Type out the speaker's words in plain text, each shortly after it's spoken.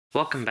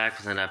Welcome back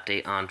with an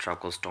update on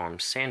Tropical Storm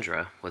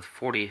Sandra with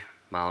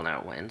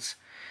 40-mile-an-hour winds.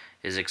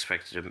 It is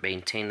expected to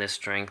maintain this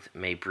strength,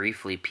 may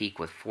briefly peak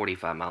with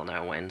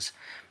 45-mile-an-hour winds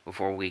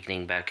before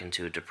weakening back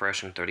into a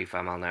depression,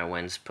 35-mile-an-hour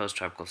winds,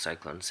 post-tropical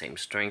cyclone, same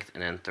strength,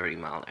 and then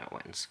 30-mile-an-hour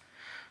winds.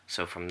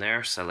 So from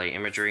there, satellite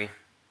imagery,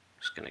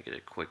 just going to get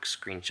a quick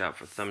screenshot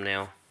for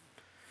thumbnail,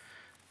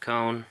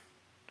 cone,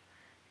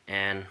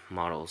 and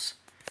models.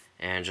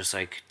 And just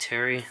like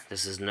Terry,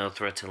 this is no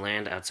threat to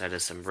land outside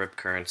of some rip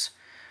currents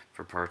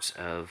for parts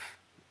of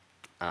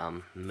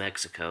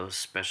Mexico,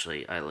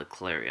 especially Isla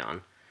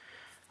Clarion.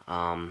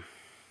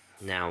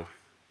 Now,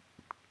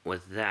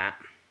 with that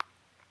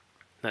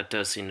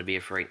does seem to be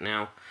it for right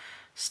now.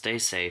 Stay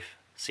safe.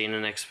 See you in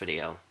the next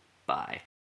video. Bye.